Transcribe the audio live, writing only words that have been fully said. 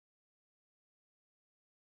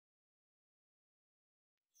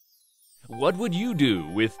What would you do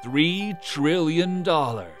with $3 trillion?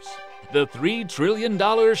 The $3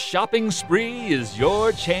 trillion shopping spree is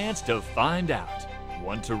your chance to find out.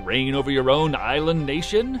 Want to reign over your own island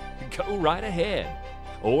nation? Go right ahead.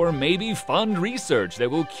 Or maybe fund research that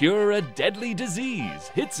will cure a deadly disease.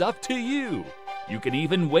 It's up to you. You can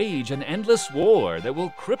even wage an endless war that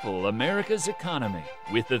will cripple America's economy.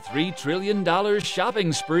 With the $3 trillion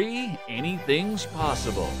shopping spree, anything's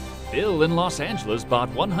possible. Bill in Los Angeles bought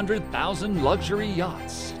 100,000 luxury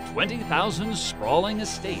yachts, 20,000 sprawling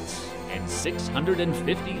estates, and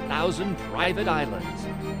 650,000 private islands.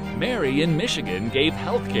 Mary in Michigan gave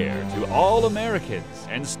health care to all Americans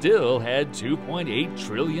and still had $2.8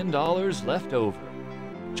 trillion left over.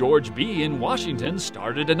 George B. in Washington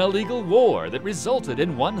started an illegal war that resulted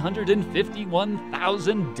in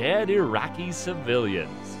 151,000 dead Iraqi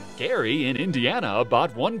civilians. Gary in Indiana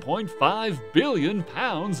bought 1.5 billion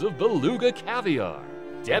pounds of beluga caviar.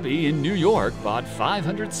 Debbie in New York bought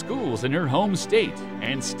 500 schools in her home state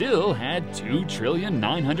and still had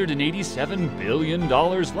 $2,987 billion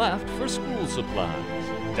left for school supplies.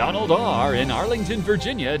 Donald R. in Arlington,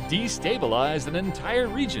 Virginia destabilized an entire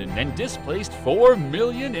region and displaced 4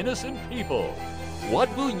 million innocent people.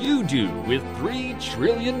 What will you do with $3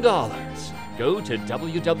 trillion? Go to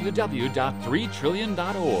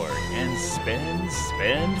www.3trillion.org and spend,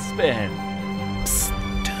 spend, spend.